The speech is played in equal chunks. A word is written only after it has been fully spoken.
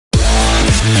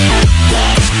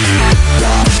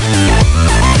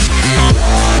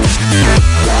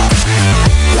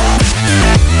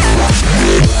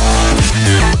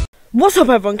What's up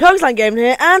everyone, Coxland Gaming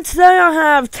here, and today I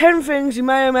have 10 things you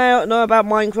may or may not know about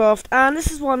Minecraft, and this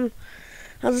is one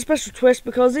has a special twist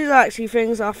because these are actually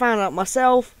things I found out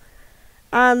myself,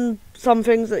 and some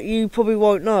things that you probably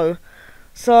won't know.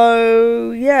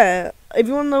 So yeah, if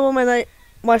you want to know what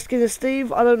my skin is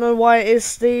Steve, I don't know why it is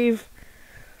Steve,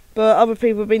 but other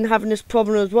people have been having this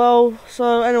problem as well,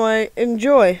 so anyway,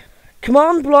 enjoy.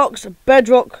 Command blocks,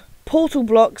 bedrock, portal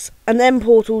blocks, and end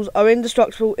portals are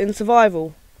indestructible in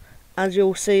survival. As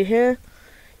you'll see here,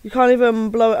 you can't even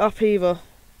blow it up either,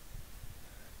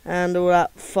 and all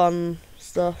that fun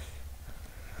stuff.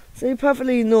 So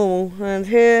perfectly normal. And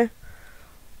here,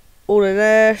 all of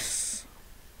this,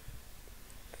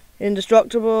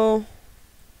 indestructible.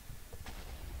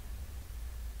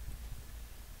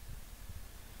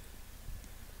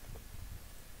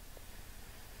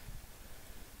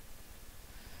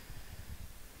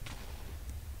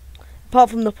 Apart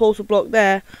from the portal block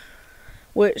there,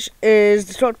 which is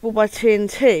destructible by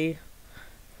TNT,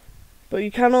 but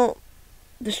you cannot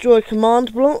destroy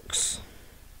command blocks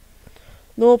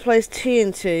nor place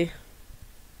TNT.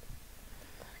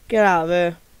 Get out of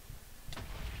there.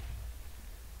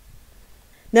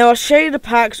 Now a shader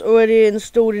pack's already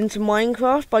installed into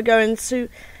Minecraft by going to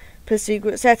super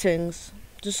secret settings.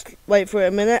 Just wait for it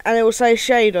a minute and it will say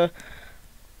shader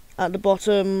at the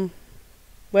bottom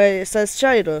where it says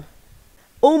shader.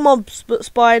 All mobs but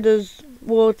spiders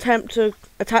will attempt to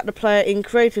attack the player in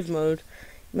creative mode.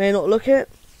 You may not look it.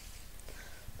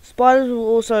 Spiders will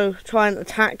also try and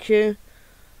attack you,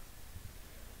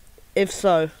 if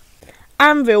so.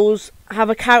 Anvils have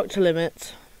a character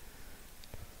limit.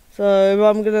 So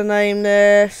I'm going to name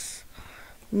this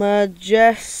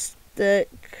Majestic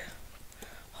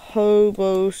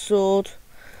Hobo Sword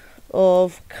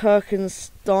of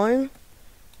Kirkenstein.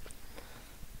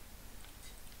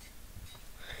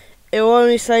 It will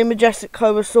only say Majestic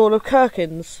Cobra Sword of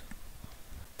Kirkins.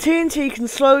 TNT can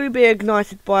slowly be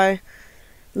ignited by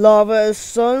lava as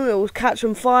so. It will catch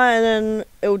on fire and then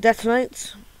it will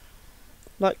detonate.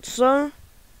 Like so.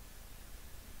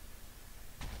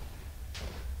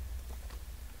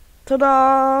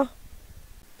 Ta-da!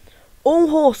 All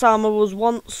horse armour was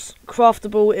once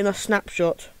craftable in a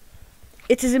snapshot.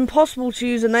 It is impossible to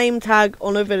use a name tag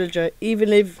on a villager,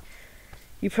 even if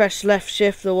you press left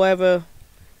shift or whatever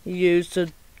you use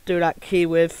to do that key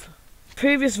with.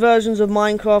 Previous versions of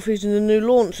Minecraft using the new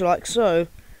launcher like so.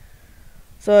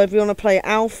 So if you want to play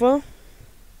alpha,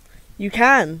 you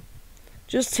can.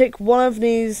 Just tick one of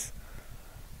these,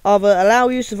 either allow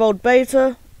use of old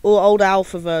beta or old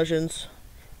alpha versions.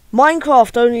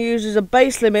 Minecraft only uses a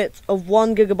base limit of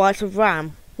 1 GB of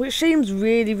RAM, which seems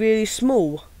really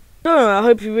small. So I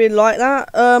hope you really like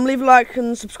that. Leave a like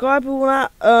and subscribe and all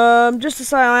that. Just to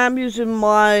say I am using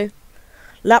my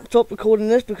laptop recording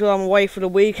this because I'm away for the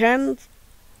weekend.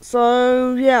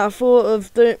 So yeah, I thought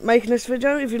of making this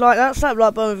video. If you like that, slap the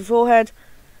like button on your forehead,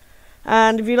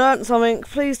 and if you learnt something,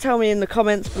 please tell me in the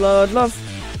comments below. I'd love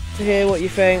to hear what you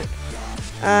think.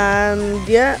 And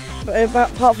yeah,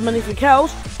 apart from anything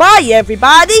else, bye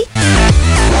everybody.